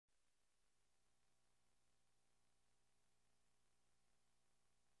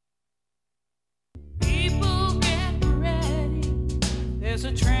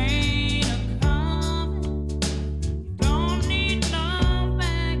There's a train a-coming. Don't need no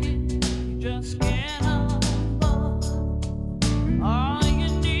baggage. You just get on board. All you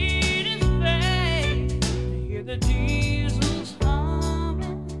need is faith to hear the diesels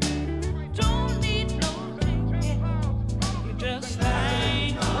humming. Don't need no ticket. You just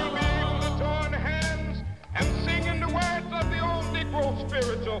thank the Lord. Torn hands and singing the words of the old Negro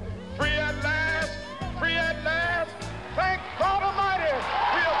spiritual. Free at last, free at last. Thank God Almighty, we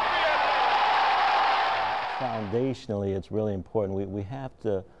are free at last. Foundationally, it's really important. We have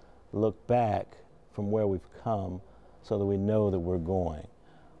to look back from where we've come so that we know that we're going.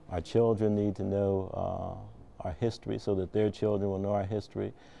 Our children need to know our history so that their children will know our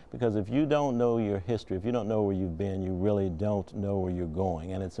history. Because if you don't know your history, if you don't know where you've been, you really don't know where you're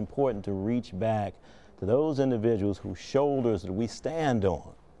going. And it's important to reach back to those individuals whose shoulders that we stand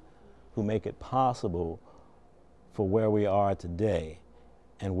on, who make it possible for where we are today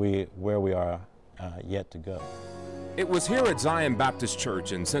and where we are yet to go. It was here at Zion Baptist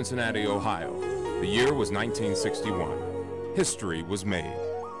Church in Cincinnati, Ohio. The year was 1961. History was made.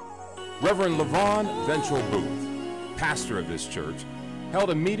 Reverend LaVon Ventrell Booth, pastor of this church, held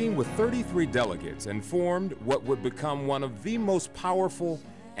a meeting with 33 delegates and formed what would become one of the most powerful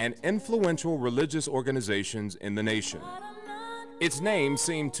and influential religious organizations in the nation. Its name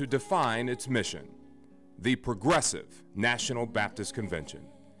seemed to define its mission, the Progressive National Baptist Convention.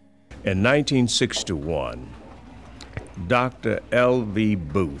 In 1961, Dr. L.V.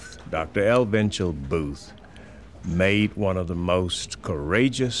 Booth, Dr. L. Ventrell Booth, made one of the most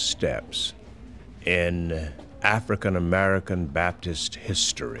courageous steps in African American Baptist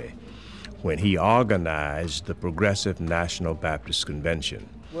history when he organized the Progressive National Baptist Convention.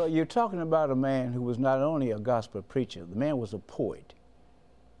 Well, you're talking about a man who was not only a gospel preacher, the man was a poet.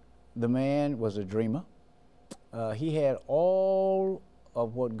 The man was a dreamer. He had all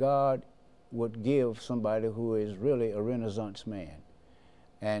of what God would give somebody who is really a Renaissance man.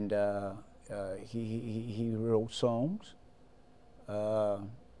 And he wrote songs,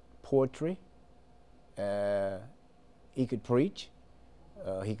 poetry, he could preach,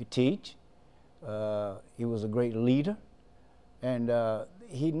 he could teach, he was a great leader, and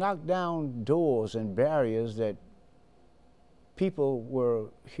he knocked down doors and barriers that people were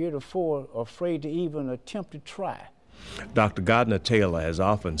heretofore afraid to even attempt to try. Dr. Gardner Taylor has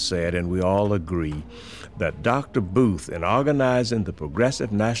often said, and we all agree, that Dr. Booth, in organizing the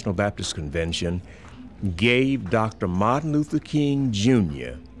Progressive National Baptist Convention, gave Dr. Martin Luther King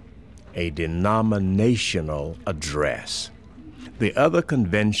Jr. a denominational address. The other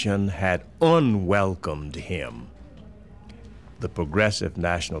convention had unwelcomed him. The Progressive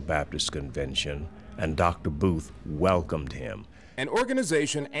National Baptist Convention and Dr. Booth welcomed him. An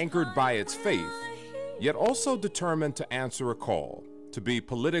organization anchored by its faith, yet also determined to answer a call to be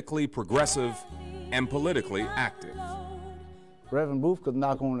politically progressive and politically active. Reverend Booth could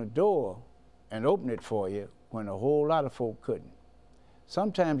knock on a door and open it for you when a whole lot of folk couldn't.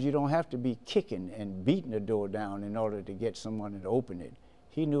 Sometimes you don't have to be kicking and beating the door down in order to get someone to open it.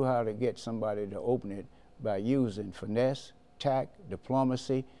 He knew how to get somebody to open it by using finesse, tact,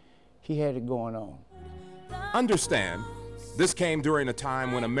 diplomacy. He had it going on. Understand, this came during a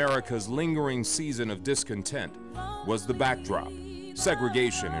time when America's lingering season of discontent was the backdrop.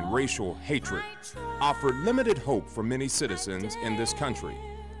 Segregation and racial hatred offered limited hope for many citizens in this country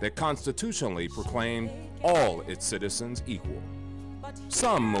that constitutionally proclaimed all its citizens equal.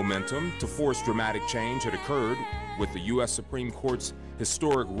 Some momentum to force dramatic change had occurred with the U.S. Supreme Court's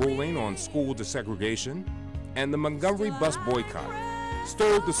historic ruling on school desegregation, and the Montgomery bus boycott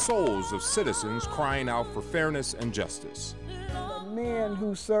stirred the souls of citizens crying out for fairness and justice. The men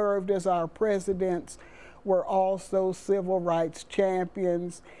who served as our presidents were also civil rights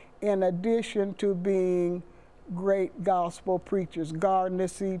champions, in addition to being great gospel preachers. Gardner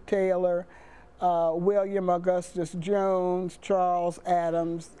C. Taylor, William Augustus Jones, Charles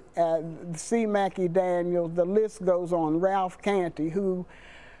Adams, C. Mackey Daniels, the list goes on. Ralph Canty, who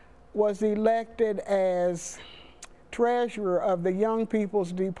was elected as treasurer of the Young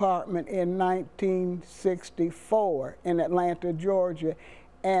People's Department in 1964 in Atlanta, Georgia,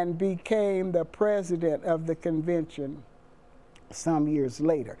 and became the president of the convention some years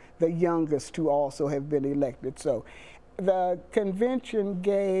later, the youngest to also have been elected. So the convention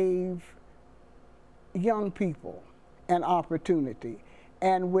gave young people an opportunity,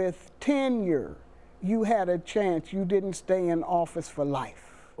 and with tenure, you had a chance. You didn't stay in office for life.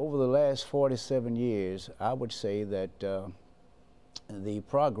 Over the last 47 years, I would say that the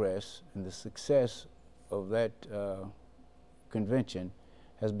progress and the success of that convention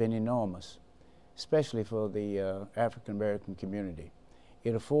has been enormous, especially for the African American community.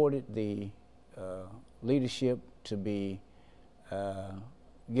 it afforded the leadership to be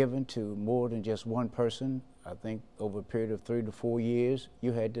given to more than just one person. I think over a period of 3 to 4 years,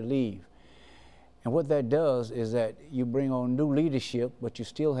 you had to leave. And what that does is that you bring on new leadership, but you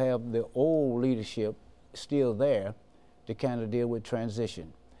still have the old leadership still there to kind of deal with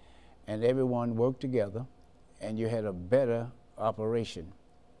transition. And everyone worked together, and you had a better operation.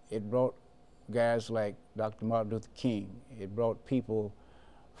 It brought guys like Dr. Martin Luther King. It brought people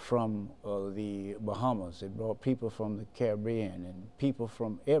from the Bahamas. It brought people from the Caribbean and people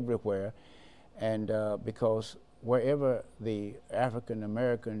from everywhere. And because wherever the African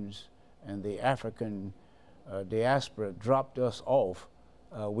Americans and the African diaspora dropped us off,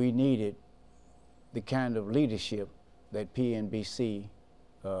 we needed the kind of leadership that PNBC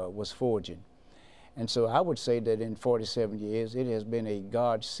was forging. And so I would say that in 47 years, it has been a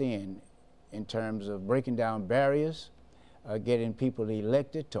godsend in terms of breaking down barriers, getting people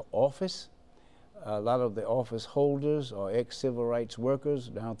elected to office. A lot of the office holders are ex-civil rights workers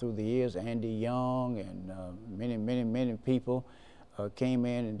down through the years. Andy Young and many people came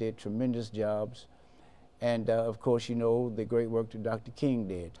in and did tremendous jobs. And of course, you know, the great work that Dr. King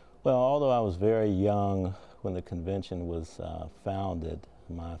did. Well, although I was very young when the convention was founded,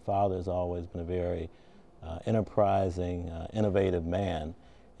 my father has always been a very enterprising, innovative man.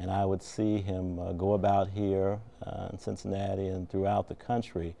 And I would see him go about here in Cincinnati and throughout the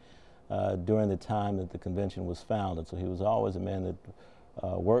country during the time that the convention was founded. So he was always a man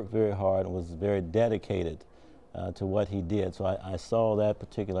that worked very hard and was very dedicated to what he did. So I saw that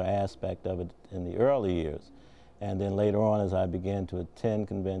particular aspect of it in the early years. And then later on, as I began to attend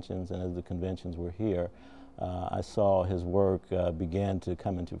conventions and as the conventions were here, I saw his work begin to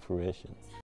come into fruition.